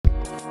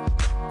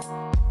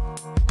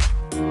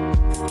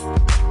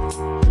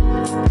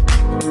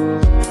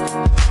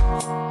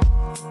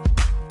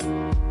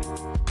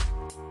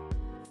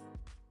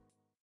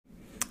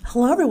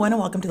everyone, and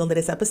welcome to the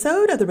latest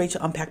episode of the Rachel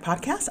Unpacked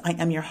Podcast. I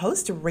am your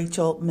host,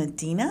 Rachel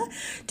Medina.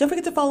 Don't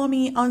forget to follow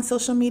me on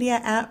social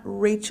media at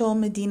Rachel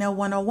Medina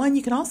 101.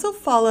 You can also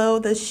follow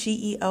the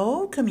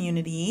SheEO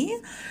community.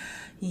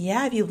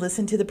 Yeah, if you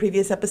listened to the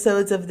previous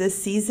episodes of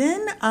this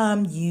season,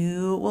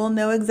 you will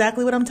know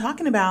exactly what I'm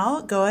talking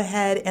about. Go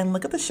ahead and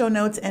look at the show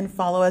notes and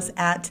follow us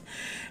at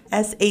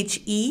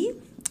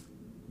SHE.EOO.OOO.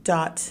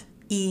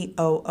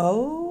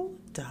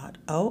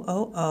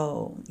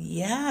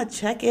 Yeah,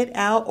 check it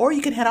out. Or you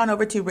can head on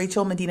over to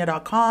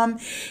rachelmedina.com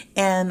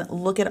and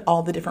look at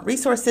all the different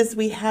resources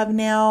we have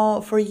now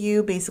for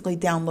you, basically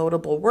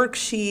downloadable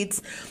worksheets,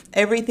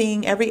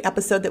 everything. Every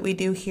episode that we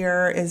do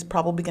here is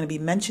probably going to be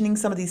mentioning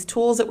some of these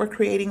tools that we're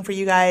creating for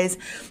you guys.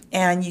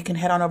 And you can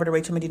head on over to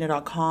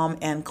rachelmedina.com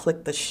and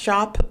click the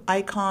shop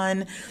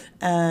icon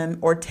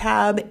or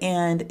tab,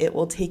 and it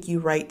will take you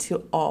right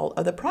to all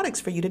of the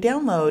products for you to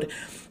download.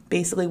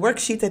 Basically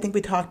worksheets. I think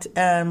we talked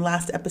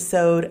last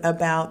episode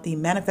about the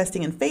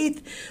manifesting in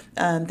faith.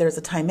 There's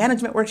a time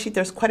management worksheet.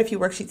 There's quite a few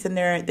worksheets in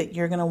there that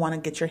you're going to want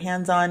to get your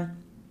hands on.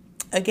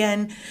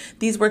 Again,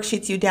 these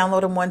worksheets, you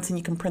download them once and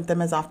you can print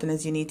them as often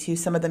as you need to.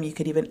 Some of them you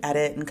could even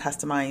edit and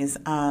customize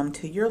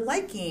to your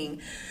liking.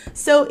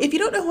 So if you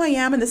don't know who I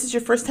am and this is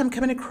your first time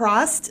coming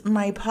across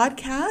my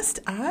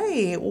podcast,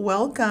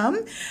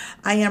 welcome.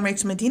 I am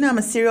Rachel Medina. I'm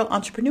a serial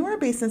entrepreneur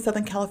based in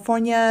Southern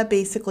California.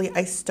 Basically,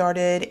 I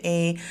started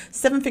a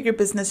 7-figure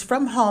business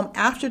from home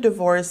after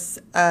divorce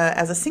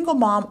as a single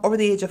mom over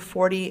the age of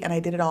 40, and I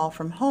did it all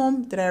from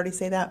home. Did I already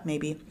say that?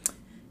 Maybe.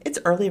 It's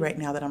early right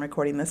now that I'm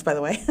recording this, by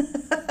the way.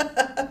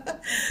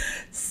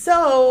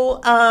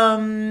 So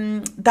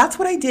that's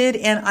what I did,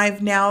 and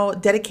I've now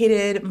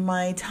dedicated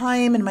my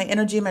time and my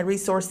energy and my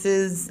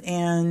resources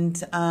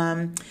and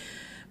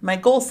my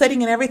goal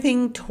setting and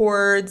everything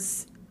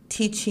towards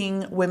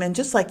teaching women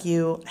just like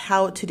you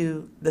how to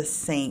do the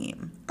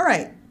same. All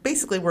right.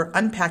 Basically, we're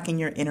unpacking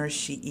your inner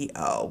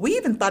SheEO. We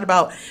even thought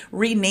about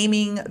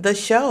renaming the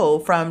show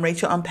from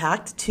Rachel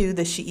Unpacked to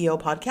the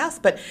SheEO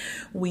podcast, but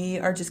we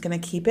are just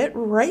going to keep it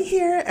right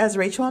here as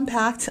Rachel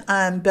Unpacked.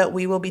 But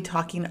we will be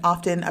talking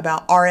often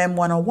about RM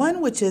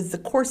 101, which is the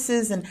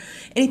courses and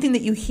anything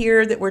that you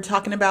hear that we're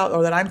talking about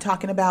or that I'm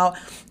talking about.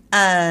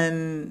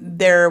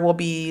 There will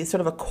be sort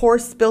of a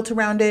course built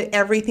around it.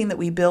 Everything that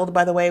we build,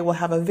 by the way, will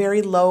have a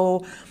very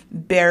low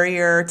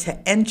barrier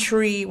to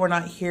entry. We're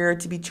not here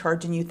to be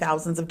charging you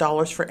thousands of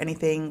dollars for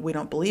anything. We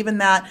don't believe in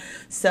that.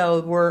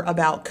 So we're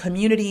about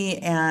community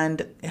and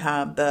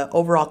the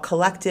overall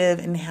collective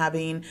and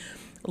having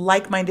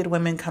like-minded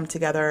women come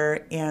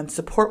together and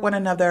support one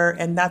another.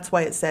 And that's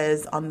why it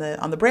says on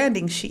the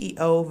branding,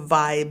 SheEO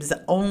vibes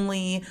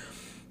only.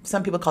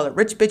 Some people call it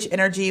rich bitch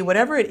energy,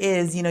 whatever it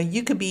is. You know,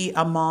 you could be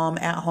a mom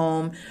at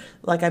home,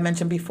 like I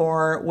mentioned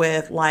before,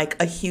 with like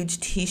a huge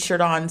t-shirt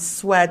on,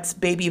 sweats,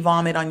 baby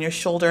vomit on your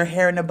shoulder,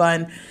 hair in a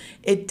bun.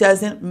 It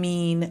doesn't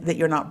mean that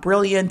you're not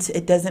brilliant.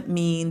 It doesn't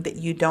mean that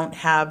you don't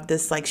have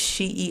this like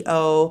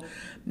SheEO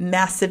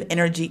massive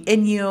energy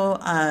in you.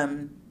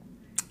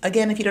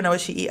 Again, if you don't know what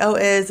SheEO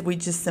is, we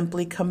just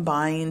simply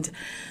combined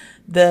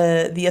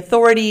the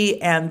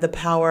authority and the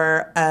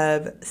power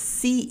of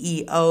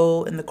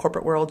CEO in the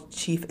corporate world,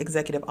 Chief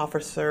Executive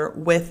Officer,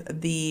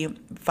 with the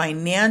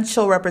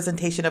financial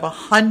representation of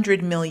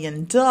 $100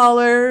 million,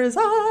 because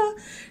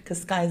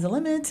sky's the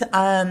limit.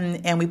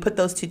 And we put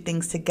those two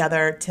things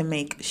together to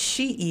make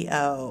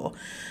SheEO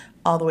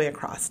all the way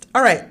across.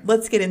 All right,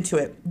 let's get into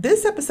it.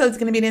 This episode is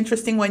going to be an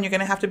interesting one. You're going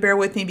to have to bear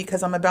with me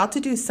because I'm about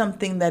to do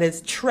something that is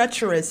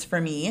treacherous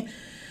for me.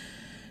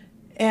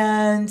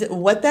 And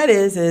what that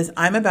is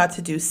I'm about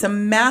to do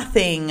some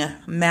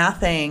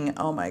mathing.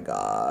 Oh my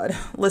God.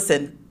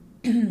 Listen,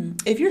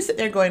 if you're sitting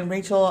there going,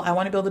 Rachel, I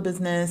want to build a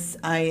business.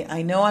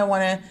 I know I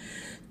want to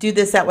do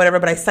this, that,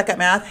 whatever, but I suck at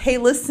math. Hey,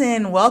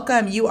 listen,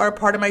 welcome. You are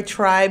part of my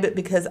tribe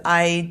because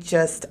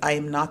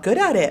I'm not good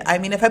at it. I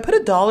mean, if I put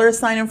a dollar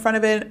sign in front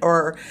of it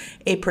or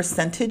a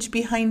percentage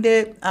behind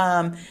it,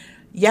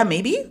 yeah,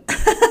 maybe.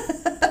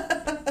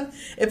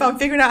 If I'm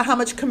figuring out how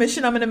much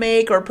commission I'm going to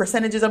make or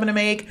percentages I'm going to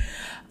make,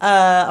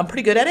 I'm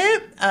pretty good at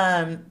it.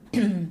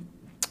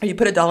 Or you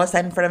put a dollar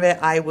sign in front of it,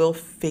 I will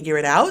figure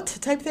it out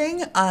type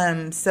thing.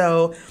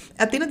 So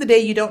at the end of the day,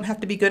 you don't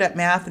have to be good at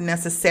math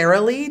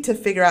necessarily to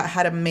figure out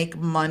how to make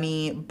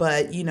money,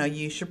 but you know,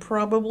 you should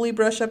probably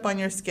brush up on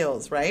your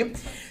skills,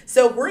 right?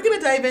 So we're going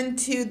to dive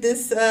into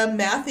this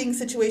mathing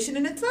situation,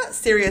 and it's not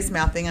serious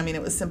mathing. I mean,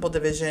 it was simple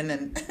division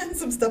and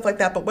some stuff like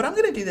that. But what I'm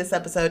going to do this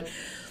episode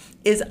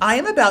is I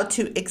am about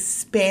to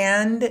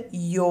expand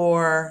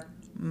your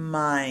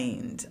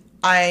mind.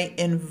 I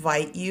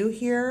invite you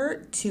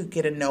here to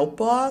get a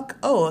notebook.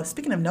 Oh,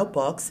 speaking of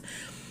notebooks,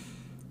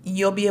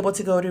 you'll be able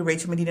to go to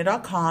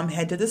rachelmedina.com,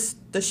 head to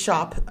the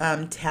shop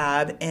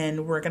tab,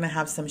 and we're going to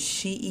have some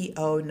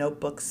SheEO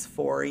notebooks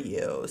for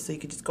you. So you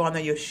can just go on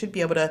there. You should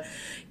be able to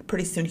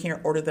pretty soon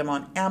here order them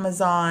on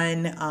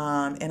Amazon.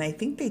 And I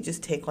think they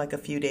just take like a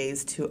few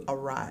days to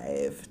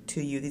arrive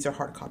to you. These are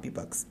hard copy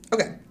books.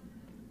 Okay.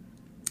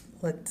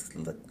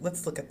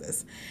 Let's look at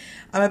this.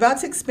 I'm about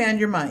to expand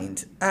your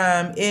mind.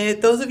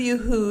 Those of you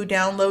who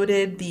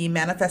downloaded the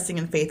Manifesting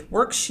in Faith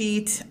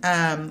worksheet,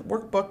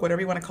 workbook,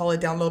 whatever you want to call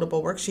it,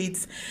 downloadable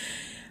worksheets,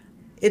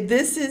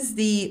 this is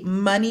the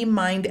money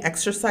mind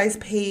exercise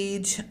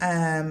page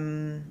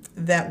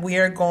that we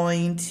are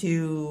going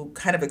to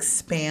kind of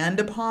expand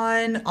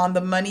upon on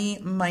the money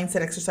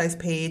mindset exercise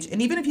page.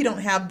 And even if you don't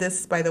have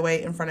this, by the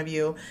way, in front of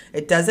you,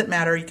 it doesn't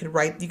matter. You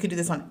could do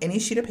this on any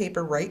sheet of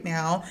paper right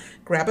now.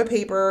 Grab a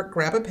paper,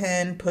 grab a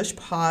pen, push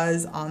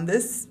pause on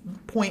this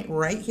point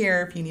right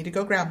here if you need to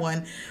go grab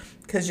one,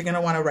 because you're going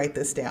to want to write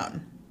this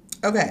down.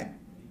 Okay,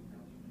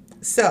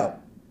 so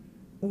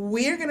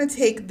we're going to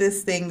take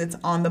this thing that's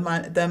on the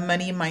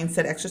money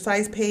mindset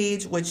exercise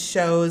page, which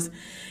shows,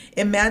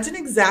 imagine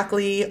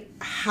exactly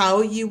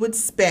how you would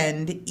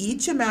spend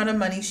each amount of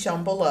money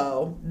shown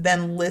below,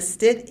 then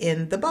list it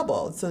in the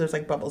bubble. So there's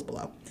like bubbles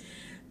below.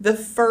 The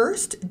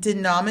first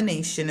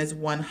denomination is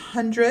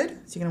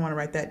 100. So you're going to want to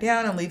write that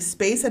down and leave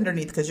space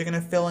underneath because you're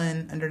going to fill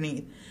in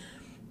underneath.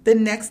 The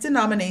next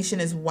denomination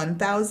is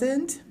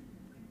 1,000.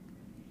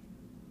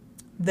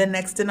 The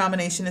next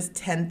denomination is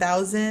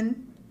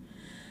 10,000.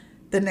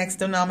 The next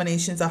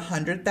denomination is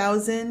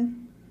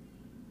 100,000.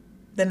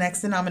 The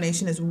next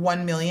denomination is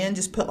 1 million.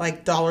 Just put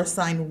like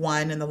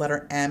 $1 and the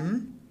letter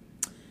M.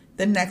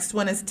 The next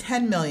one is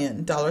 10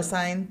 million,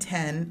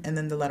 $10 and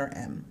then the letter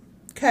M.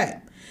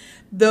 Okay.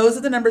 Those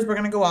are the numbers we're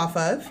going to go off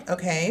of.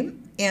 Okay.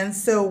 And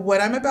so what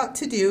I'm about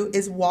to do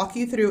is walk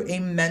you through a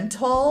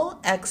mental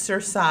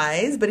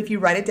exercise. But if you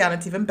write it down,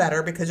 it's even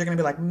better because you're going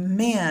to be like,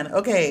 man,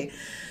 okay.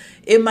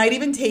 It might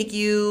even take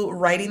you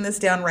writing this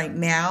down right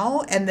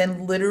now and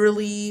then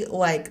literally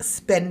like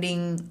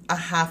spending a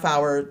half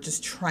hour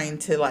just trying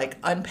to like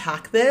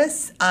unpack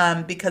this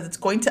because it's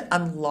going to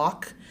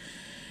unlock.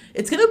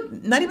 It's going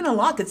to not even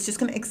unlock. It's just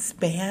going to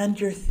expand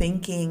your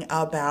thinking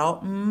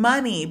about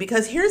money.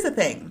 Because here's the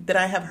thing that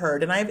I have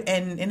heard,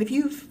 and if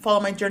you follow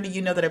my journey,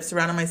 you know that I've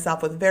surrounded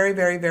myself with very,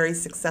 very, very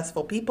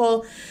successful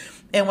people.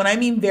 And when I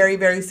mean very,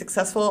 very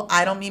successful,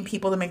 I don't mean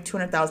people that make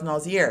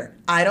 $200,000 a year.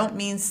 I don't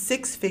mean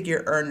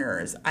 6-figure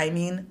earners. I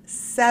mean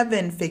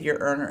 7-figure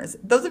earners.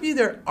 Those of you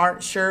that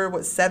aren't sure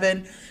what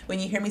when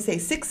you hear me say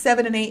 6,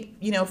 7, and 8,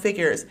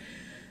 figures,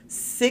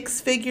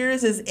 6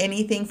 figures is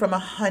anything from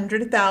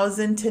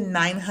 100,000 to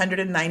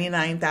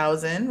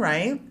 999,000,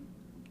 right?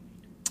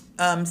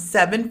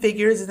 7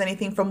 figures is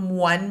anything from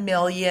 1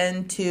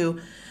 million to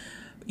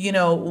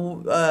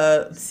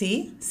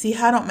see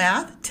how I don't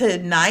math, to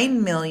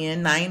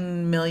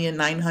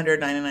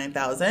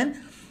 9,999,000.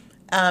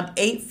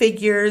 8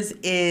 figures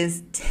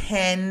is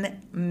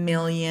 $10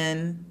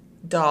 million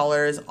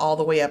all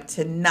the way up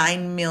to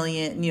 9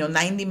 million,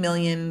 90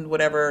 million,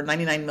 whatever,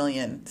 99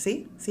 million.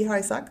 See how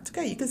I suck? It's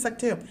okay. You can suck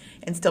too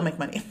and still make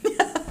money.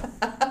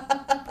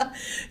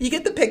 You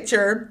get the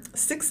picture.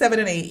 6, 7,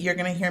 and 8. You're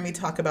going to hear me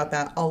talk about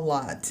that a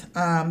lot.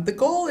 The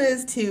goal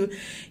is to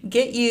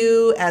get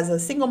you as a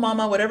single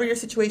mama, whatever your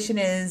situation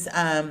is,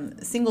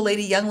 single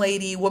lady, young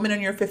lady, woman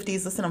in your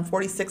 50s. Listen, I'm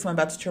 46. I'm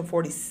about to turn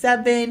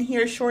 47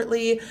 here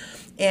shortly.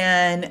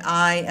 And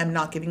I am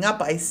not giving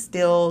up. I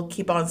still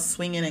keep on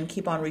swinging and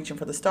keep on reaching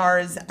for the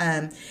stars.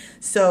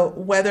 So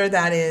whether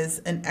that is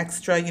an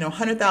extra,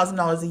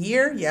 $100,000 a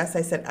year. Yes,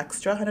 I said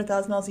extra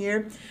 $100,000 a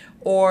year.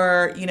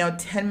 Or,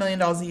 $10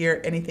 million a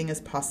year, anything is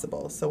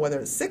possible. So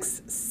whether it's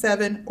 6,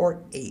 7, or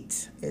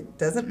 8, it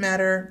doesn't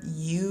matter.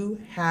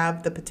 You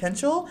have the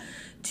potential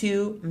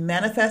to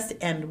manifest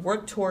and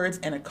work towards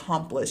and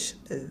accomplish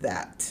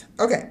that.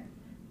 Okay.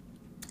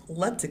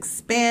 Let's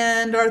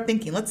expand our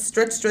thinking. Let's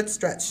stretch.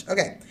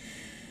 Okay.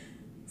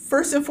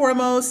 First and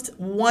foremost,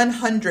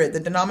 100,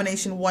 the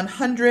denomination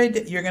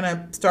 100, you're going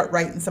to start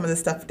writing some of the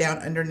stuff down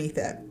underneath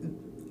it.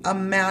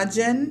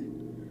 Imagine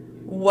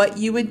what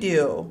you would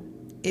do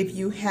if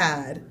you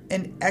had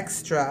an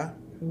extra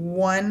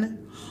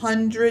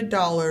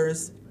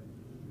 $100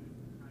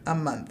 a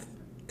month,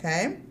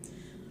 okay?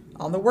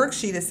 On the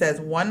worksheet, it says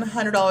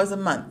 $100 a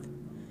month.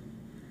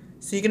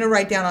 So you're going to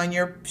write down on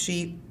your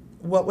sheet,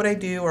 what would I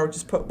do? Or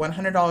just put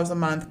 $100 a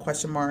month,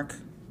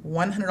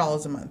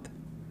 $100 a month.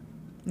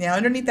 Now,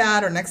 underneath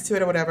that or next to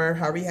it or whatever,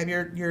 however you have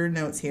your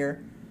notes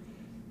here,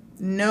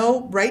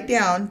 write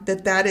down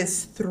that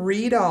is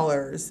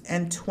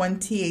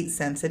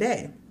 $3.28 a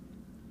day.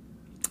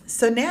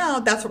 So now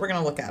that's what we're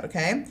going to look at,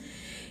 okay?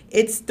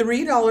 It's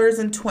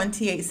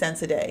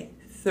 $3.28 a day.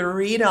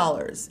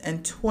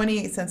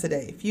 $3.28 a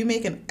day. If you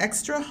make an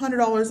extra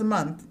 $100 a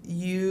month,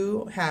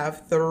 you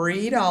have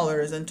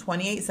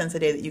 $3.28 a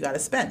day that you got to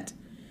spend.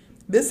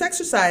 This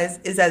exercise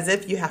is as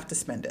if you have to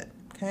spend it,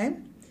 okay?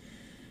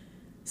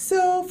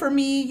 So for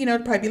me,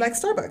 it'd probably be like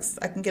Starbucks.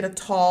 I can get a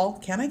tall.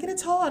 Can I get a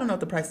tall? I don't know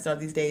what the prices are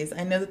these days.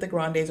 I know that the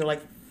grandes are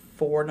like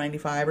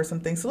 $4.95 or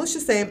something. So let's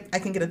just say I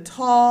can get a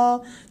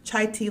tall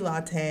chai tea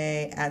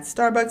latte at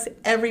Starbucks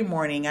every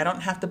morning. I don't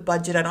have to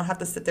budget. I don't have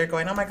to sit there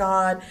going, oh my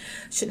God,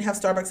 shouldn't have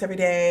Starbucks every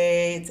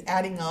day. It's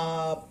adding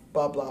up,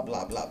 blah, blah,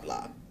 blah, blah,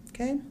 blah.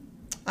 Okay.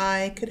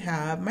 I could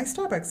have my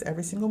Starbucks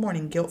every single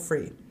morning,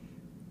 guilt-free,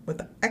 with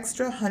the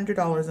extra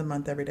 $100 a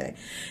month every day.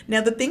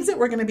 Now, the things that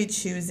we're going to be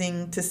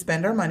choosing to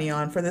spend our money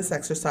on for this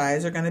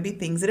exercise are going to be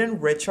things that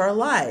enrich our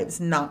lives,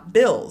 not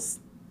bills.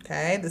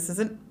 Okay, this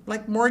isn't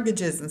like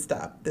mortgages and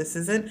stuff. This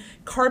isn't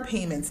car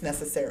payments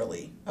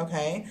necessarily.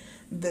 Okay,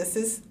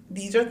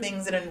 these are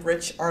things that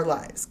enrich our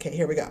lives. Okay,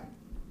 here we go.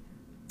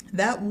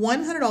 That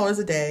 $100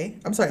 a day,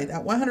 that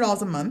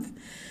 $100 a month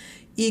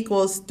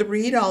equals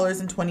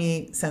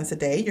 $3.28 a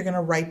day. You're going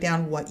to write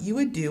down what you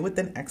would do with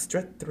an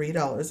extra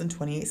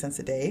 $3.28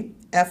 a day.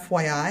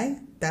 FYI,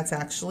 that's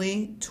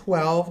actually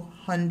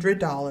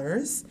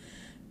 $1,200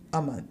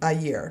 a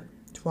year.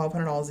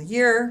 $1,200 a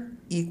year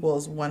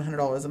equals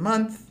 $100 a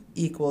month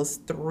equals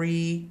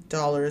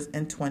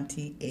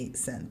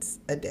 $3.28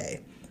 a day.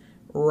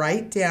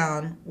 Write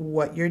down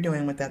what you're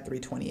doing with that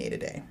 $3.28 a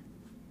day.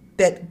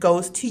 That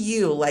goes to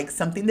you, like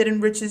something that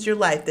enriches your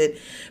life, that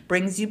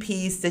brings you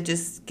peace, that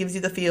just gives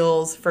you the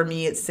feels. For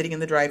me, it's sitting in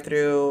the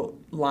drive-through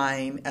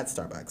line at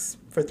Starbucks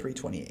for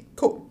 $3.28.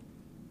 Cool.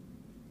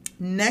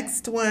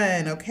 Next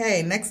one.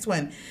 Okay, next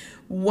one.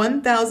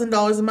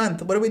 $1,000 a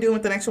month. What are we doing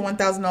with an extra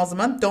 $1,000 a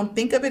month? Don't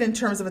think of it in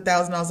terms of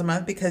 $1,000 a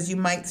month because you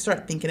might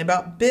start thinking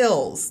about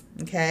bills.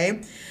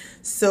 Okay.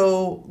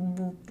 So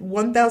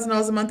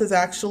 $1,000 a month is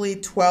actually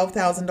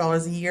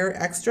 $12,000 a year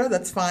extra.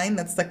 That's fine.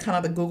 That's the kind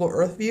of the Google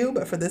Earth view.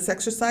 But for this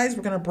exercise,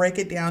 we're going to break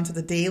it down to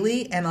the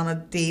daily. And on a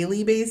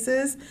daily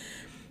basis,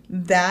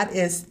 that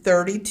is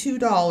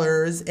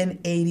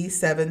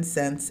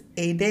 $32.87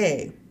 a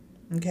day.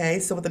 Okay.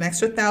 So with an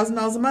extra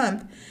 $1,000 a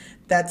month,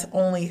 that's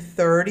only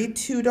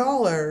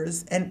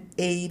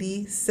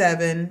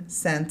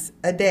 $32.87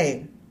 a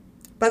day.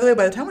 By the way,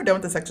 by the time we're done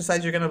with this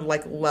exercise, you're going to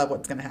love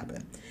what's going to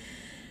happen.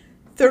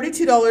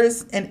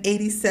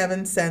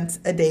 $32.87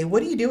 a day.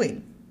 What are you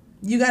doing?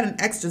 You got an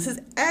extra. This is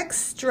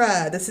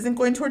extra. This isn't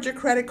going towards your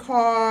credit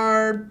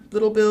card,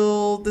 little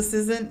bill. This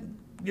isn't,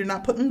 you're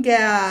not putting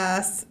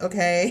gas,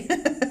 okay?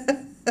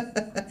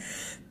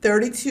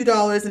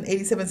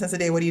 $32.87 a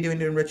day. What are you doing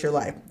to enrich your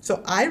life?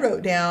 So I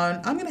wrote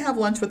down, I'm going to have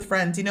lunch with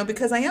friends,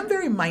 because I am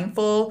very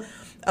mindful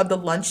of the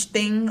lunch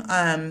thing,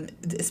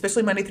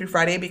 especially Monday through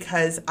Friday,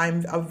 because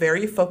I'm a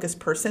very focused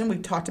person.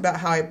 We've talked about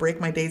how I break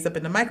my days up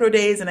into micro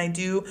days, and I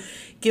do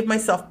give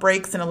myself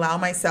breaks and allow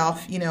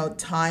myself,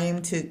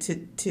 time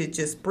to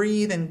just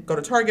breathe and go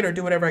to Target or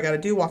do whatever I got to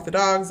do, walk the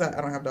dogs.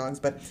 I don't have dogs,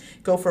 but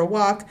go for a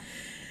walk.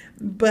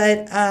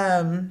 But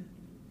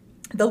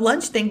the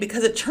lunch thing,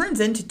 because it turns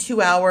into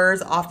 2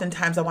 hours,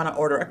 oftentimes I want to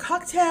order a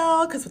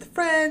cocktail because with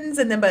friends,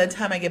 and then by the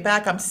time I get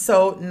back, I'm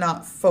so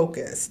not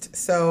focused.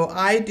 So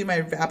I do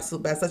my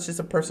absolute best. That's just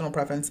a personal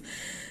preference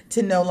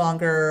to no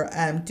longer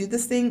do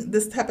this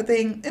type of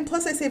thing. And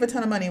plus I save a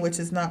ton of money, which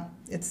is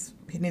it's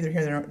neither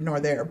here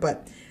nor there,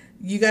 but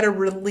you got to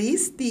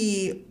release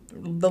the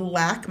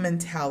lack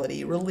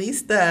mentality,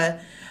 release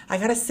I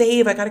got to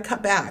save, I got to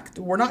cut back.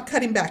 We're not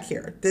cutting back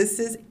here. This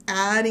is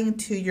adding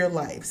to your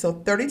life. So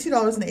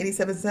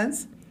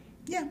 $32.87.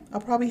 Yeah,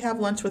 I'll probably have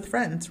lunch with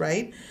friends,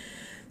 right?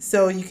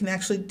 So you can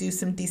actually do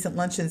some decent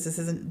luncheons. This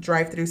isn't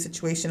drive-through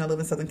situation. I live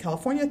in Southern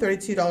California,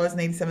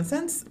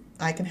 $32.87.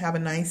 I can have a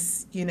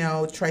nice,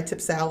 tri-tip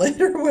salad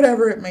or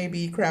whatever it may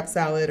be, crab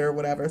salad or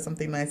whatever,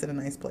 something nice at a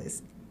nice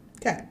place.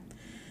 Okay.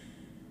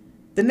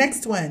 The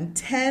next one,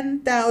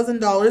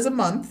 $10,000 a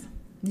month.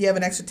 You have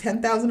an extra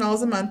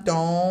 $10,000 a month.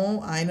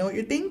 I know what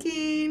you're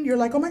thinking. You're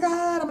like, oh my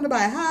God, I'm going to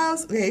buy a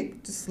house. Okay,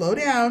 just slow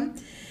down.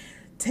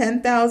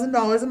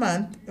 $10,000 a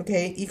month,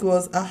 okay,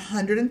 equals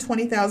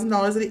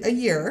 $120,000 a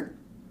year.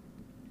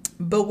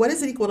 But what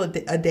does it equal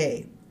to a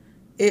day?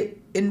 It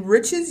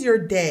enriches your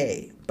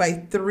day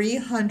by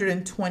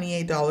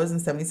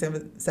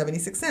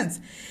 $328.76.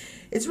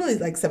 It's really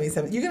like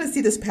 77. You're going to see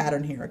this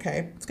pattern here,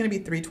 okay? It's going to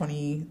be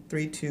 320,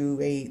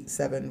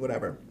 3287,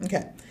 whatever.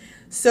 Okay.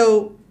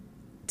 So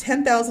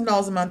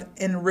 $10,000 a month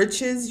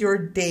enriches your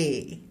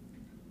day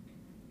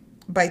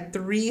by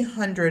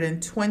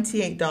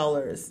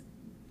 $328.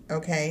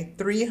 Okay?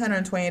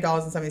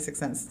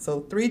 $328.76.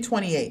 So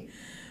 $328.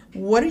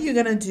 What are you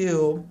going to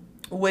do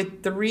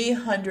with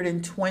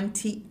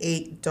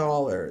 $328?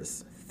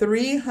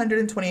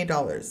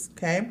 $328,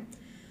 okay?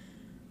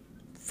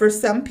 For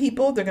some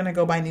people, they're going to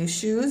go buy new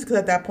shoes because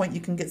at that point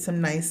you can get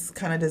some nice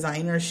kind of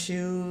designer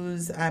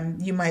shoes.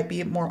 You might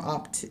be more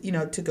apt,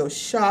 to go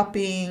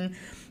shopping.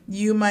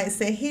 You might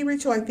say, hey,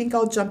 Rachel, I think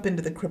I'll jump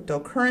into the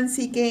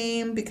cryptocurrency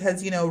game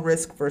because,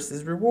 risk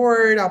versus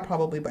reward. I'll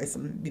probably buy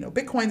some,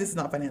 Bitcoin. This is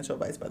not financial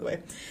advice, by the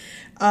way.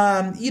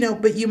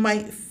 But you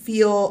might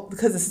feel,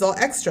 because this is all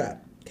extra.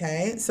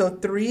 Okay, so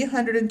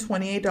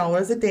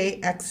 $328 a day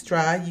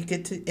extra. You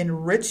get to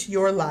enrich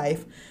your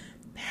life.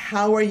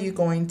 How are you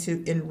going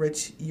to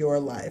enrich your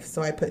life?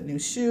 So I put new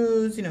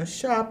shoes,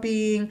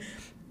 shopping,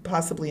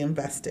 possibly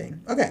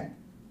investing. Okay,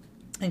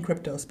 in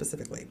crypto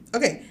specifically.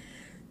 Okay,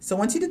 so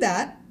once you did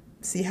that,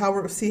 see how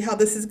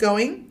this is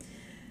going.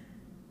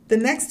 The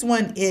next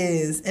one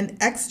is an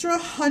extra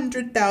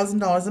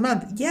 $100,000 a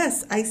month.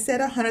 Yes, I said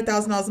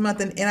 $100,000 a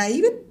month, and I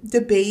even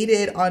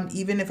debated on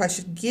even if I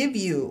should give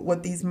you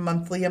what these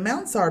monthly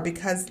amounts are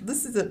because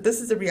this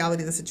is a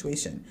reality of the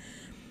situation.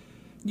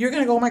 You're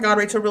going to go, oh my God,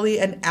 Rachel, really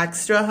an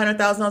extra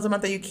 $100,000 a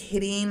month? Are you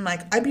kidding?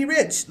 Like, I'd be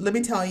rich. Let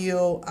me tell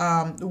you,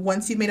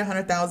 once you've made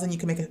 100,000, you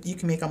can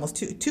make almost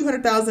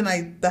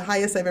 200,000. The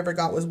highest I've ever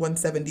got was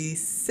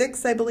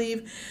 176, I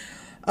believe,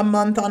 a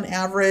month on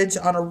average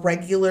on a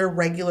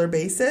regular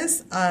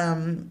basis.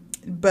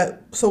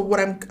 But so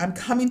what I'm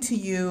coming to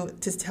you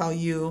to tell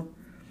you,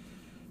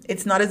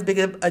 it's not as big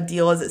of a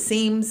deal as it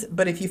seems,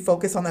 but if you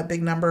focus on that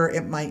big number,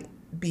 it might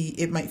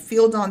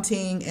feel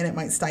daunting and it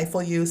might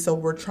stifle you. So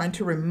we're trying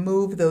to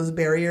remove those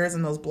barriers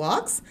and those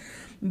blocks.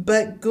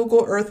 But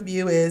Google Earth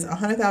View is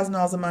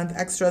 $100,000 a month.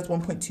 Extra is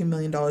 $1.2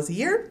 million a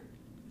year.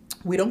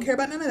 We don't care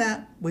about none of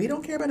that. We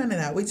don't care about none of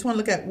that. We just want to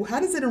look at, how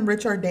does it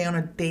enrich our day on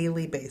a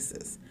daily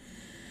basis?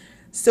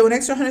 So an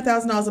extra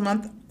 $100,000 a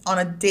month on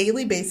a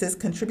daily basis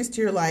contributes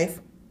to your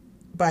life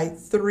by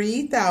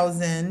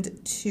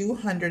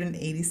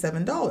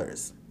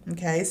 $3,287.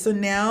 Okay, so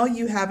now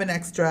you have an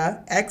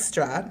extra,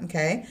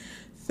 okay,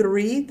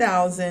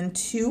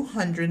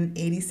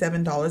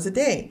 $3,287 a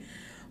day.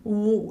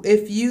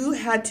 If you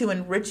had to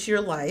enrich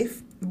your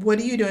life, what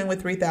are you doing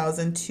with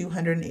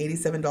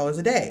 $3,287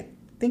 a day?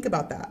 Think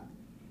about that.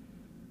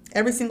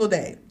 Every single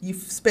day. You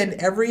spend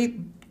every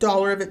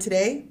dollar of it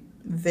today,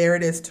 there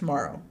it is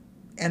tomorrow,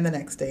 and the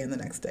next day, and the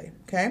next day,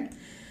 okay?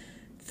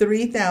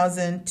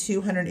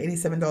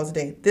 $3,287 a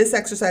day. This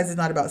exercise is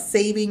not about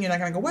saving. You're not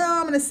going to go,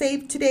 well, I'm going to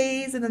save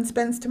today's and then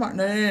spend tomorrow.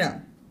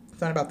 No. It's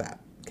not about that.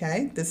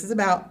 Okay. This is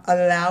about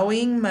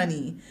allowing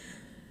money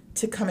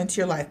to come into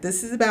your life.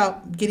 This is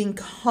about getting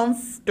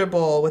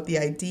comfortable with the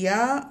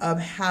idea of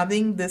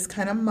having this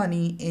kind of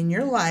money in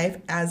your life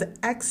as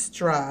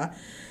extra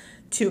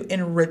to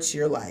enrich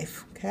your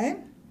life. Okay.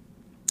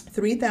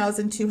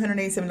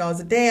 $3,287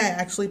 a day. I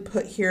actually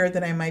put here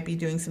that I might be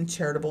doing some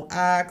charitable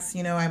acts.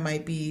 I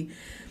might be,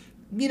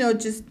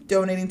 just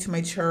donating to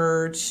my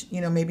church,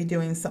 maybe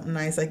doing something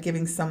nice, like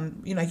giving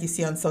some, like you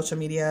see on social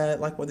media,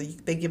 like where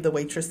they give the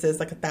waitresses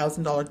like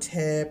 $1,000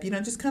 tip,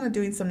 just kind of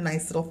doing some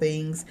nice little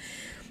things.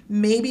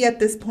 Maybe at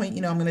this point,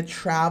 I'm going to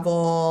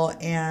travel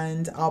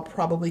and I'll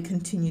probably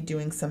continue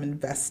doing some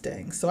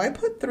investing. So I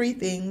put 3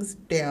 things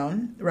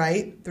down,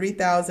 right?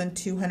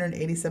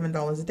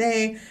 $3,287 a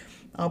day.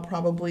 I'll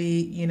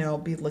probably,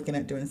 be looking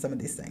at doing some of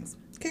these things.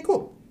 Okay,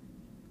 cool.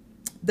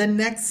 The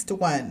next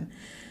one,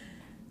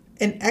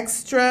 an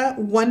extra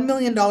 $1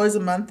 million a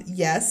month.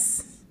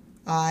 Yes,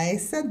 I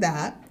said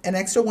that. An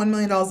extra $1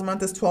 million a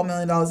month is $12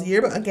 million a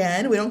year. But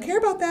again, we don't care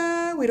about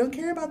that. We don't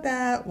care about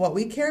that. What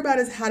we care about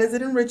is how does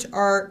it enrich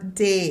our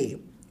day?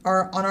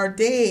 On our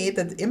day,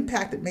 the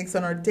impact it makes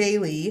on our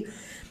daily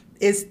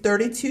is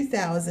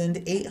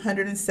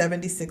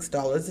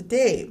 $32,876 a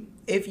day.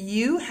 If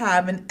you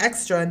have an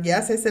extra, and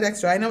yes, I said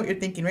extra. I know what you're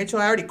thinking,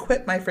 Rachel, I already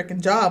quit my freaking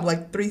job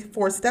like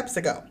 3-4 steps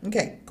ago.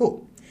 Okay,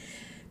 cool.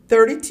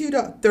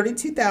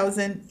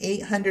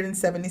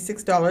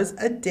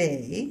 $32,876 a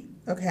day.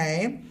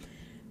 Okay.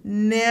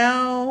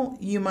 Now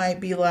you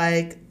might be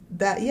like,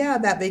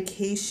 that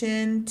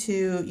vacation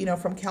to,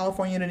 from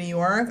California to New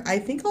York, I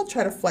think I'll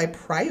try to fly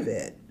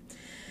private.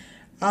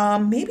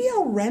 Maybe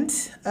I'll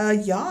rent a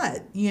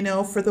yacht,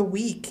 for the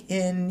week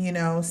in,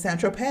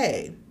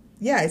 Saint-Tropez.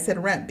 Yeah, I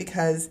said rent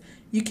because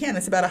you can.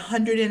 It's about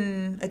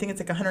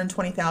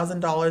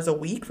 $120,000 a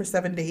week for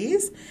 7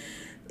 days.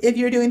 If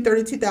you're doing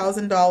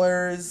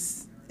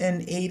 $32,000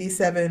 and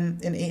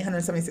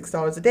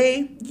 $876 a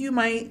day, you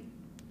might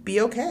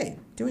be okay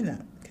doing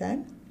that.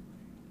 Okay.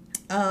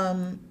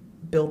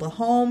 Build a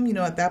home.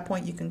 At that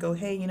point you can go,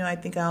 hey, I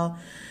think I'll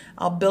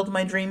build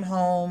my dream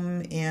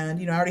home,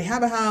 and I already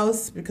have a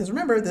house, because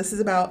remember, this is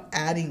about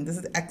adding. This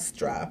is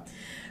extra.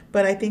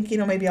 But I think,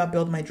 maybe I'll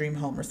build my dream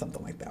home or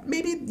something like that.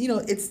 Maybe,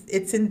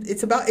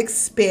 it's about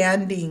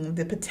expanding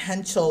the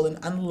potential and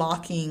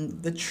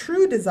unlocking the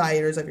true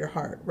desires of your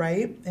heart,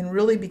 right? And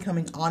really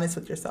becoming honest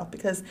with yourself,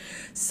 because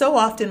so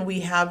often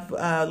we have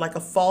like a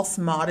false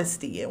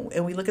modesty,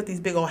 and we look at these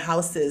big old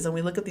houses, and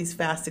we look at these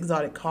fast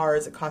exotic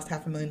cars that cost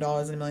 $500,000 and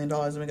 $1 million,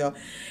 and we go,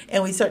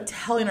 and we start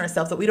telling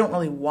ourselves that we don't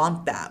really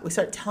want that. We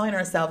start telling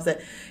ourselves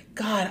that,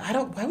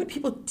 God, why would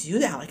people do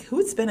that? Like, who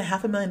would spend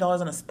 $500,000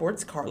 on a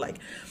sports car? Like,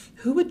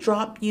 who would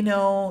drop,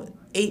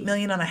 $8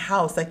 million on a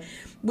house? Like,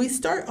 we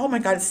start, oh my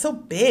God, it's so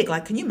big.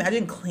 Like, can you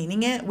imagine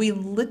cleaning it? We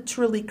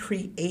literally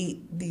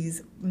create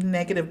these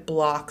negative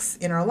blocks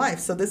in our life.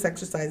 So this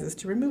exercise is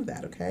to remove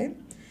that, okay?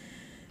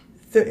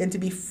 And to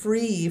be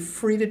free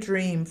to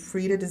dream,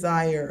 free to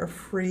desire,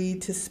 free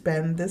to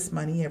spend this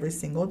money every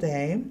single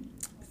day.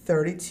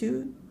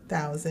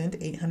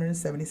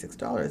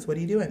 $32,876. What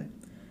are you doing?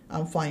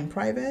 I'm flying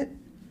private.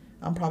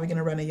 I'm probably going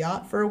to rent a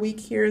yacht for a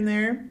week here and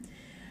there.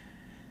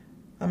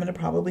 I'm going to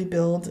probably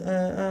build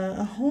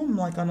a home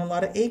like on a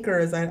lot of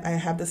acres. I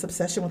have this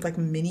obsession with like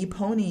mini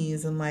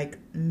ponies and like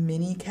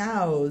mini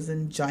cows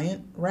and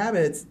giant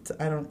rabbits.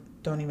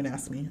 Don't even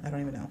ask me. I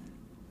don't even know.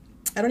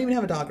 I don't even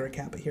have a dog or a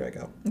cat, but here I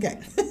go. Okay.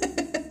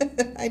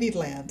 I need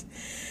land.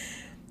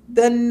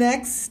 The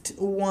next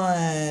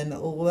one,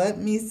 let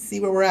me see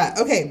where we're at.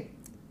 Okay.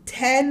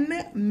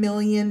 $10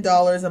 million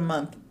a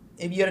month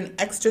If you had an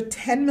extra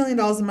 $10 million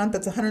a month,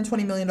 that's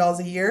 $120 million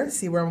a year.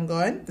 See where I'm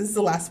going? This is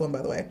the last one,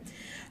 by the way.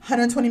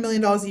 $120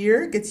 million a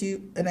year gets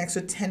you an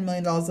extra $10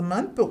 million a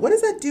month. But what does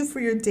that do for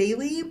your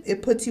daily?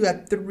 It puts you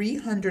at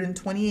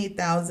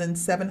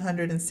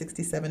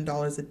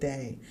 $328,767 a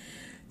day.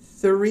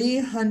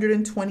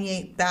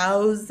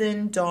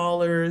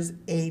 $328,000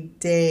 a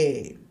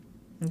day.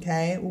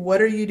 Okay?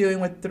 What are you doing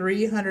with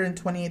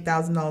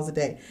 $328,000 a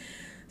day?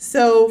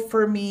 So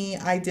for me,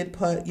 I did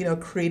put,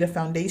 create a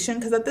foundation,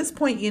 because at this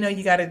point, you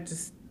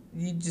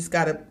just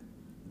gotta,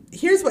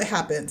 here's what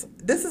happens.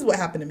 This is what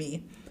happened to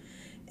me.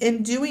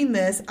 In doing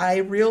this, I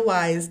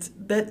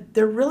realized that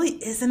there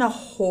really isn't a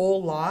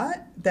whole lot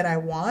that I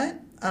want.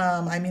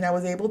 I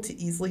was able to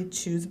easily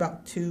choose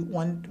about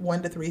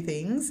one to three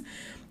things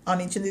on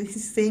each of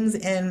these things.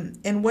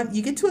 And when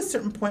you get to a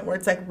certain point where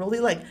it's like, really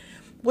like,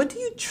 what do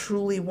you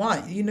truly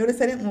want? You notice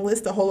I didn't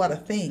list a whole lot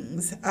of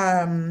things.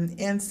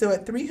 And so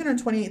at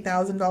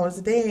 $328,000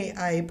 a day,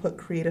 I put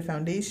create a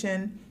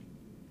foundation.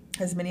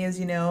 As many of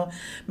you know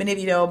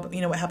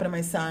what happened to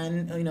my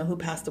son, who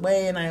passed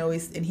away, and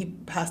he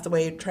passed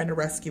away trying to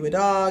rescue a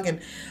dog,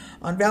 and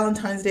on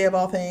Valentine's Day of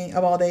all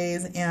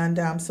days,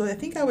 and so I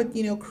think I would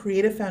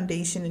create a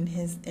foundation in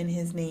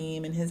his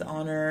name, in his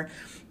honor,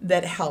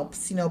 that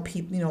helps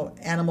people,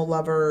 animal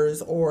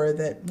lovers, or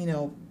that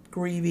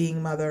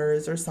grieving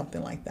mothers or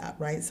something like that,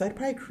 right? So I'd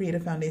probably create a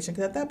foundation,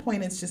 because at that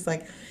point it's just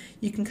like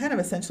you can kind of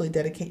essentially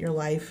dedicate your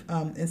life,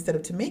 instead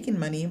of to making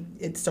money,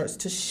 it starts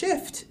to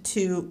shift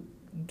to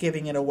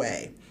giving it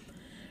away.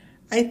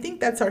 I think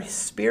that's our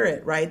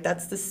spirit, right?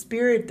 That's the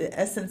spirit, the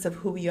essence of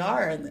who we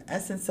are, and the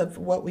essence of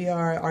what we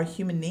are, our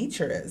human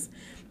nature is.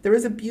 There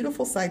is a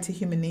beautiful side to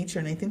human nature,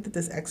 and I think that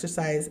this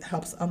exercise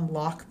helps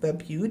unlock the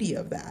beauty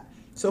of that.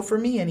 So for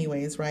me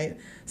anyways, right?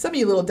 Some of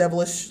you little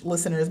devilish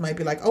listeners might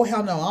be like, oh,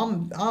 hell no,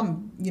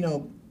 I'm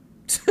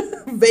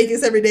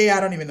Vegas every day.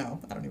 I don't even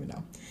know.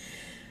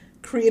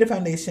 Create a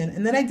foundation.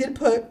 And then I did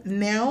put,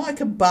 now I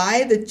could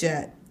buy the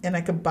jet and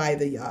I could buy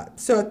the yacht.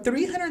 So at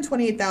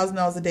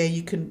 $328,000 a day,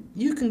 you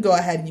can go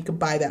ahead and you could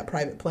buy that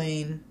private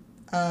plane.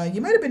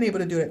 You might have been able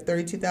to do it at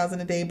 $32,000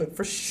 a day, but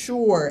for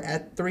sure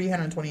at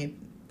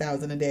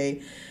 $328,000 a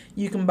day,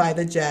 you can buy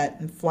the jet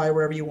and fly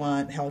wherever you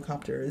want,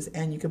 helicopters,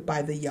 and you could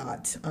buy the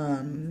yacht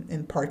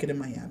and park it in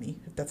Miami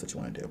if that's what you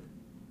want to do.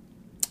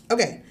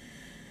 Okay.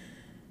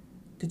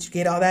 Did you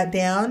get all that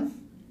down?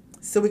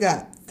 So we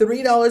got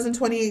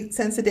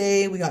 $3.28 a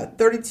day. We got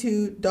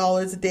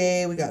 $32 a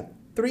day. We got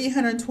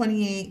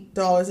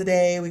 $328 a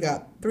day. We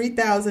got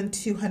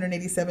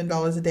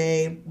 $3,287 a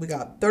day. We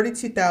got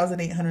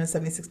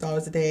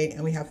 $32,876 a day.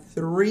 And we have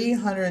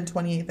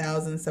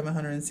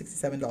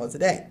 $328,767 a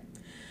day.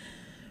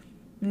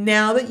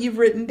 Now that you've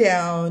written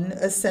down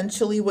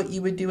essentially what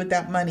you would do with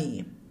that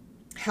money,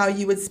 how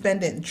you would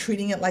spend it, and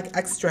treating it like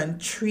extra,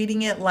 and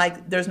treating it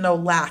like there's no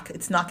lack.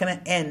 It's not going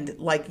to end.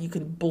 Like you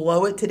could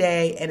blow it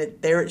today and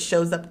it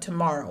shows up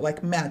tomorrow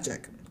like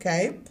magic.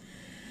 Okay?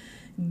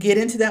 Get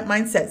into that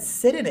mindset.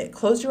 Sit in it.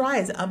 Close your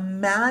eyes.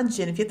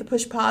 Imagine. If you have to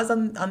push pause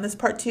on this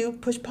part 2,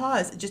 push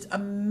pause. Just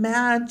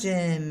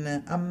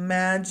imagine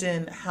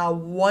how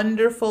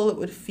wonderful it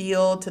would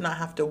feel to not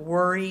have to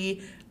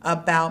worry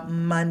about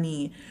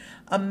money.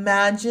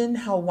 Imagine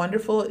how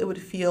wonderful it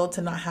would feel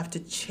to not have to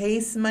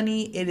chase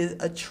money. It is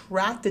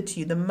attracted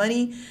to you. The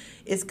money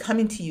is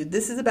coming to you.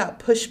 This is about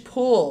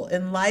push-pull.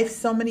 In life,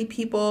 so many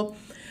people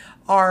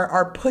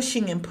are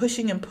pushing and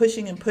pushing and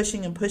pushing and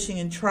pushing and pushing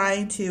and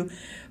trying to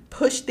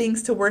push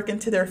things to work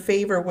into their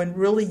favor, when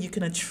really you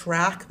can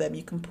attract them.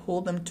 You can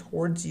pull them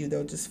towards you.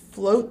 They'll just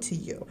float to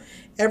you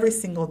every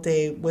single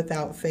day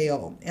without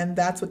fail. And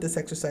that's what this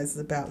exercise is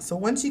about. So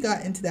once you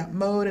got into that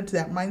mode, into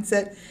that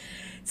mindset,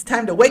 it's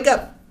time to wake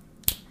up.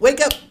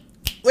 Wake up.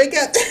 Wake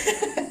up.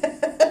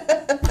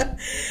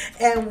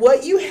 And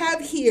what you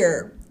have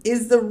here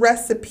is the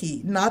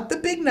recipe, not the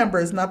big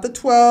numbers, not the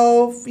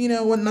 12,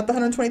 not the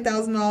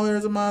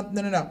 $120,000 a month.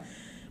 No.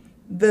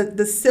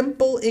 The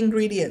simple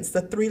ingredients,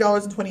 the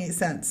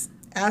 $3.28.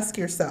 Ask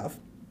yourself,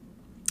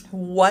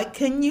 what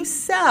can you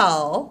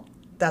sell?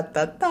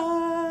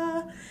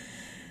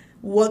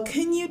 What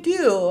can you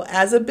do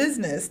as a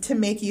business to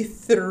make you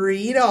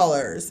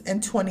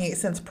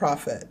 $3.28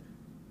 profit?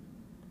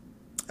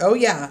 Oh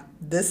yeah,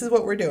 this is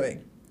what we're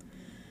doing.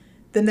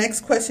 The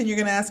next question you're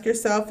going to ask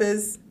yourself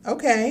is,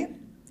 okay,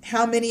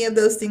 how many of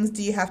those things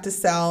do you have to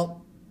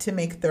sell to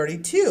make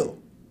 $32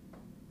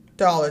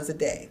 a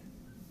day?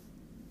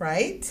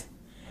 Right?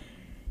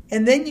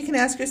 And then you can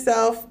ask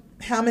yourself,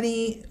 how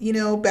many,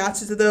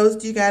 batches of those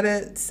do you got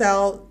to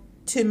sell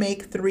to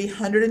make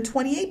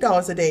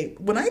 $328 a day?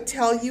 When I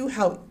tell you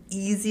how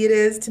easy it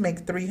is to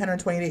make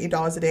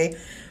 $328 a day,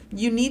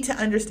 you need to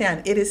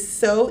understand it is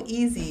so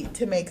easy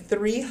to make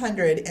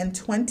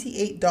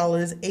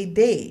 $328 a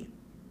day.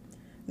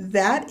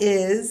 That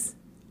is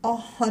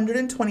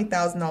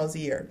 $120,000 a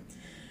year.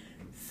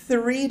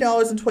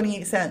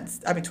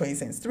 $3.28. I mean, 20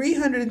 cents.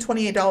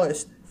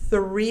 $328.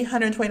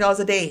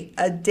 $320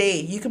 a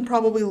day. You can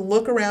probably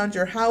look around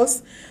your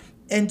house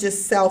and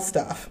just sell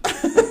stuff.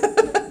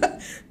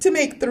 to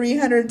make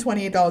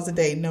 $328 a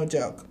day. No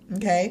joke.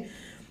 Okay.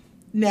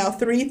 Now,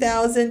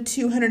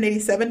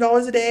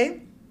 $3,287 a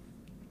day.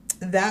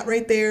 That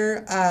right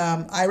there,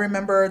 I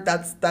remember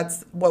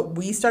that's what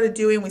we started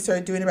doing. We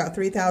started doing about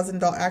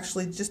 $3,000,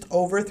 actually just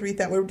over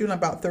 $3,000. We were doing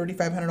about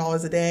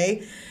 $3,500 a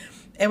day.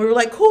 And we were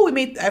like, cool,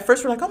 at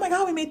first we're like, oh my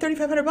God, we made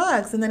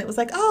 $3,500. And then it was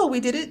like, oh,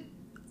 we did it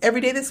every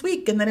day this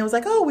week. And then it was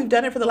like, oh, we've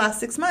done it for the last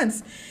 6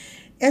 months.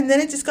 And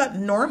then it just got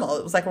normal.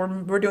 It was like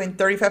we're doing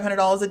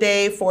 $3,500 a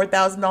day,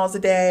 $4,000 a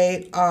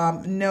day.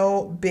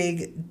 No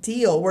big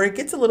deal. Where it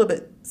gets a little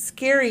bit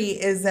scary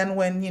is then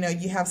when,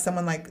 you have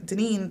someone like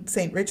Deneen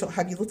saying, Rachel,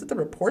 have you looked at the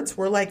reports?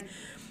 We're like,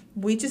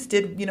 we just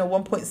did,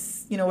 1 point,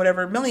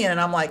 whatever million.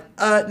 And I'm like,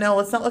 no,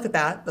 let's not look at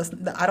that.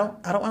 I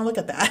don't want to look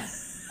at that.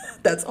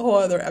 That's a whole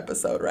other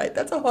episode, right?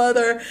 That's a whole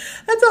other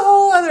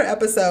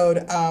episode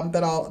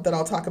that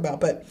I'll talk about.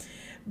 But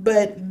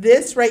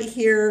this right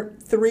here,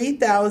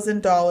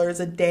 $3,000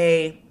 a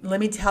day,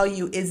 let me tell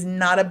you, is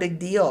not a big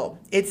deal.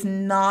 It's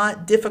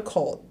not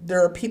difficult.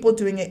 There are people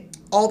doing it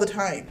all the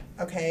time,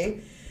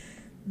 okay?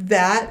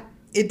 That,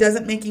 it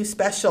doesn't make you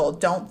special.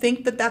 Don't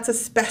think that that's a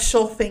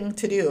special thing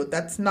to do.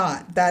 That's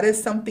not. That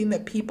is something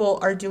that people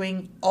are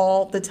doing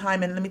all the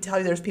time. And let me tell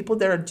you, there's people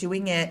that are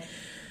doing it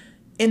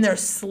in their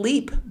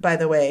sleep, by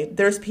the way.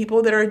 There's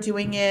people that are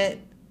doing it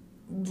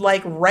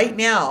like right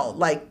now,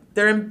 like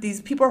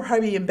these people are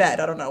probably in bed.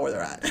 I don't know where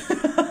they're at.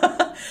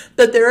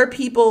 But there are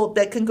people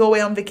that can go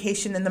away on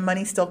vacation and the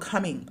money's still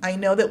coming. I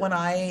know that when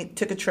I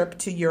took a trip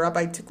to Europe,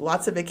 I took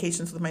lots of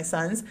vacations with my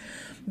sons.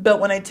 But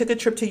when I took a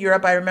trip to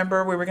Europe, I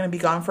remember we were going to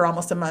be gone for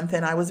almost a month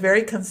and I was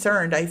very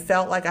concerned. I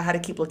felt like I had to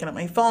keep looking at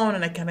my phone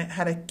and I kind of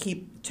had to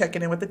keep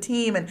checking in with the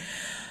team and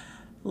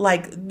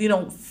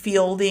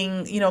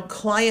fielding,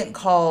 client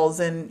calls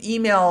and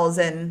emails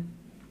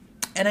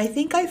and I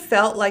think I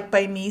felt like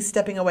by me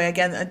stepping away,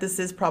 again, this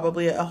is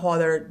probably a whole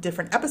other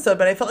different episode,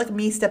 but I felt like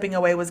me stepping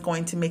away was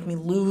going to make me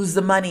lose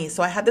the money.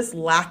 So I had this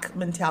lack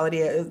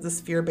mentality,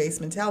 this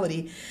fear-based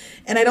mentality.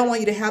 And I don't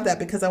want you to have that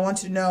because I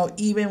want you to know,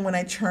 even when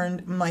I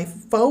turned my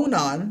phone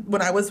on,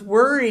 when I was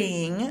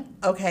worrying,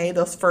 okay,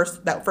 that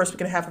first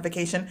week and a half of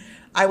vacation,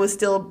 I was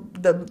still,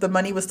 the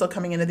money was still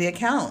coming into the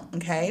account,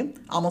 okay?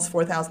 Almost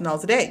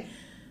 $4,000 a day.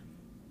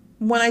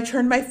 When I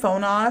turned my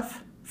phone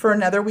off for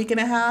another week and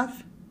a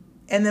half,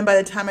 and then by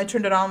the time I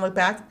turned it on and looked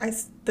back,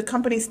 the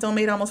company still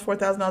made almost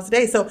 $4,000 a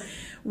day. So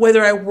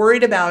whether I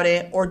worried about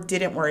it or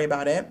didn't worry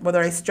about it, whether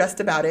I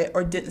stressed about it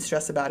or didn't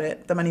stress about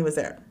it, the money was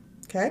there.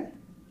 Okay?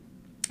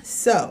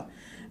 So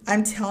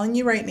I'm telling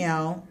you right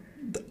now,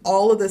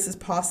 all of this is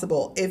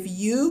possible. If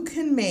you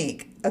can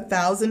make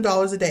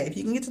 $1,000 a day, if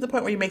you can get to the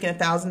point where you're making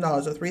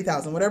 $1,000 or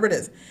 $3,000, whatever it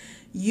is,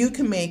 you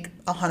can make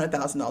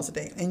 $100,000 a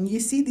day. And you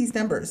see these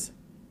numbers.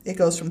 It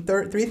goes from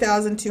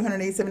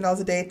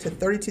 $3,287 a day to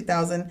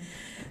 $32,000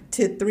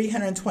 to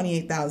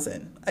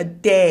 $328,000 a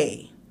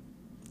day.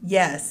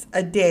 Yes,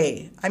 a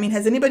day. I mean,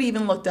 has anybody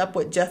even looked up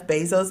what Jeff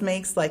Bezos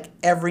makes like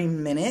every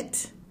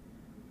minute?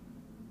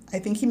 I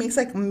think he makes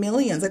like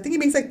millions. I think he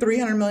makes like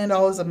 $300 million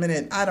a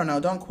minute. I don't know.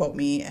 Don't quote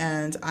me.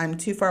 And I'm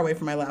too far away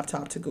from my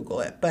laptop to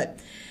Google it. But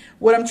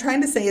what I'm trying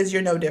to say is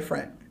you're no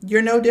different.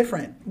 You're no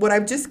different. What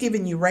I've just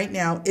given you right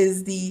now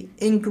is the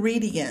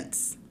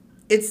ingredients.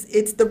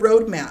 It's the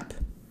roadmap.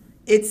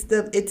 It's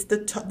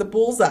the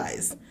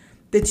bullseyes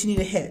that you need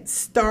to hit.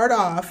 Start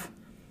off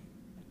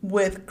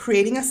with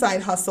creating a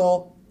side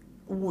hustle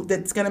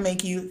that's going to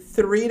make you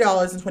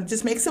 $3.20.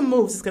 Just make some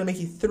moves. It's going to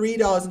make you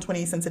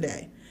 $3.28 a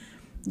day.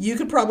 You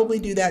could probably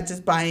do that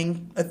just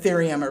buying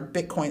Ethereum or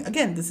Bitcoin.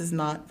 Again, this is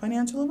not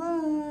financial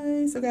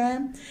advice, okay?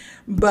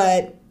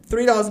 But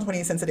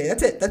 $3.28 a day.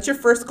 That's it. That's your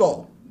first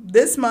goal.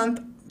 This month,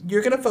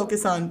 you're going to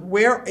focus on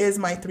where is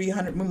my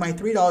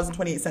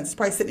 $3.28. It's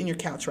probably sitting in your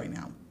couch right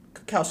now.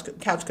 Couch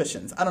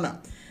cushions. I don't know.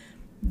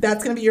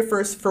 That's going to be your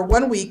first, for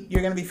 1 week,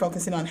 you're going to be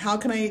focusing on how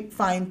can I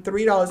find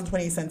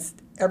 $3.28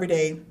 every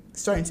day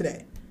starting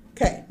today.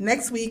 Okay,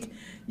 next week,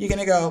 you're going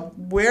to go,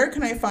 where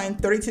can I find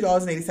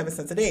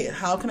 $32.87 a day?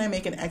 How can I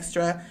make an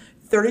extra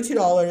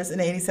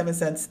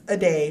 $32.87 a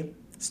day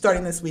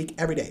starting this week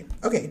every day?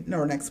 Okay,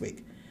 no, next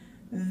week.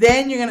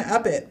 Then you're going to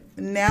up it.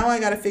 Now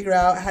I got to figure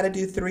out how to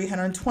do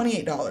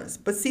 $328.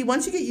 But see,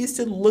 once you get used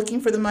to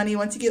looking for the money,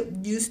 once you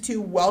get used to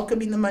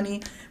welcoming the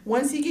money,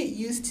 once you get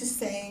used to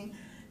saying,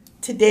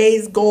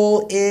 today's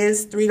goal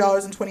is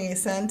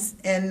 $3.28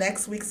 and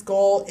next week's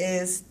goal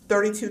is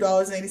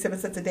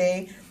 $32.87 a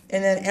day.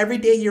 And then every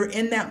day you're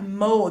in that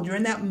mode. You're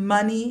in that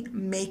money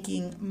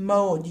making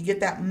mode. You get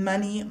that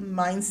money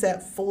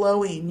mindset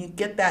flowing. You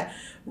get that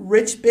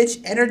rich bitch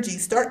energy.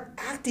 Start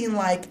acting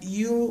like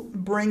you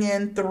bring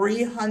in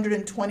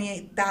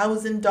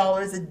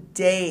 $328,000 a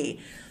day.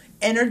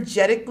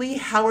 Energetically,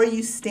 how are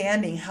you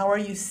standing? How are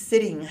you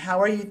sitting?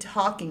 How are you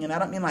talking? And I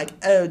don't mean like,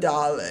 oh,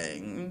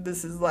 darling,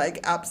 this is like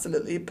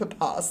absolutely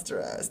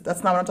preposterous.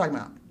 That's not what I'm talking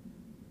about.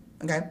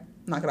 Okay?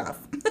 Knock it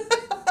off.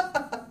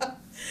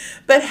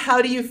 But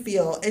how do you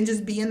feel? And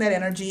just be in that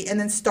energy and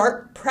then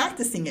start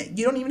practicing it.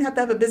 You don't even have to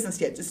have a business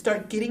yet. Just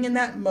start getting in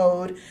that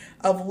mode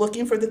of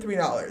looking for the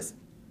 $3.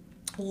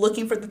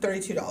 looking for the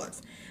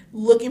 $32,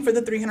 looking for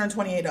the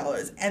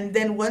 $328. And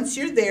then once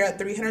you're there at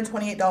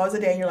 $328 a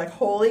day, and you're like,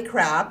 holy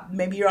crap,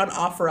 maybe you're on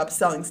OfferUp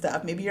selling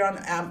stuff. Maybe you're on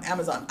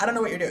Amazon. I don't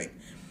know what you're doing.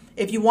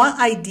 If you want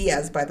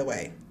ideas, by the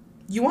way,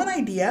 you want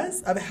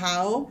ideas of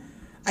how,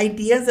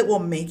 ideas that will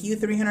make you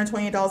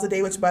 $328 a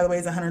day, which by the way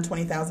is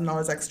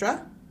 $120,000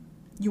 extra.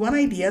 You want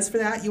ideas for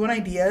that? You want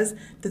ideas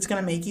that's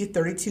going to make you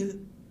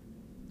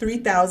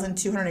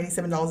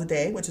 $3,287 a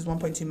day, which is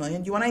 $1.2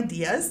 million. You want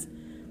ideas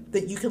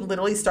that you can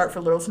literally start for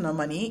little to no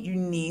money? You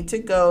need to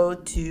go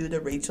to the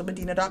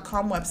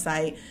RachelMedina.com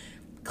website,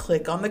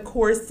 click on the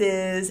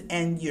courses,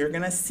 and you're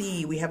going to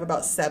see we have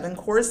about 7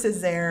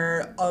 courses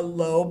there, a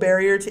low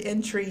barrier to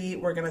entry.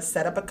 We're going to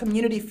set up a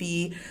community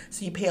fee,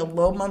 so you pay a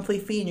low monthly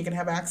fee and you can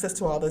have access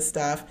to all this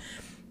stuff.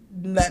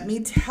 Let me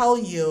tell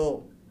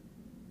you,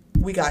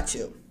 we got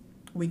you.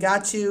 We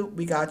got you.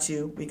 We got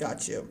you. We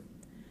got you.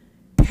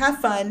 Have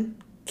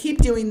fun. Keep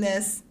doing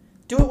this.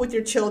 Do it with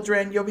your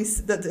children. It'll be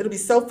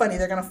so funny.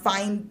 They're going to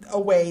find a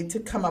way to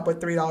come up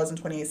with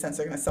 $3.28.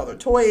 They're going to sell their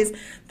toys.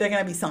 They're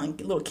going to be selling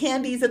little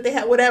candies that they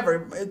have,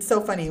 whatever. It's so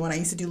funny when I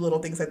used to do little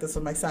things like this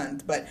with my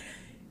sons. But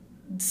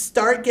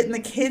start getting the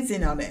kids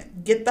in on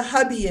it. Get the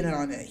hubby in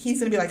on it.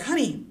 He's going to be like,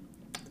 honey,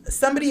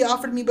 somebody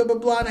offered me blah, blah,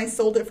 blah, and I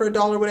sold it for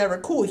 $1, whatever.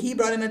 Cool. He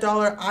brought in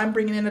 $1. I'm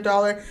bringing in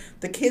 $1.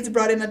 The kids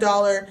brought in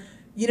 $1.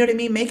 You know what I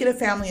mean? Make it a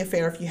family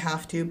affair if you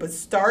have to, but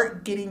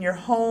start getting your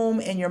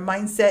home and your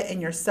mindset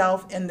and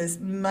yourself in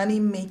this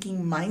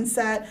money-making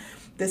mindset,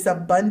 this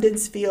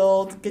abundance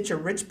field. Get your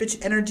rich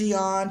bitch energy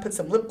on, put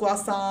some lip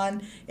gloss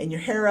on and your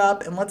hair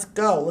up, and let's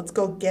go. Let's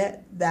go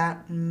get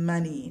that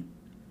money.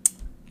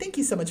 Thank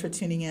you so much for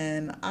tuning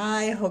in.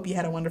 I hope you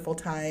had a wonderful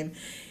time.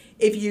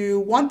 If you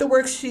want the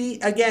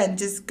worksheet, again,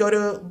 just go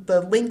to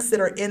the links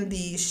that are in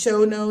the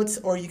show notes,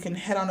 or you can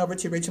head on over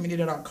to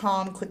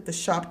RachelMedina.com, click the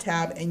shop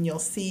tab, and you'll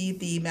see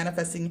the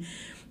Manifesting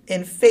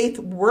in Faith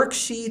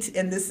worksheet.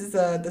 And this is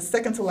the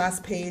second to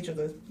last page of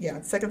the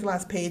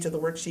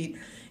worksheet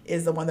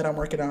is the one that I'm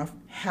working off.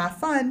 Have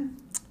fun.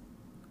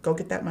 Go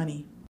get that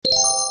money.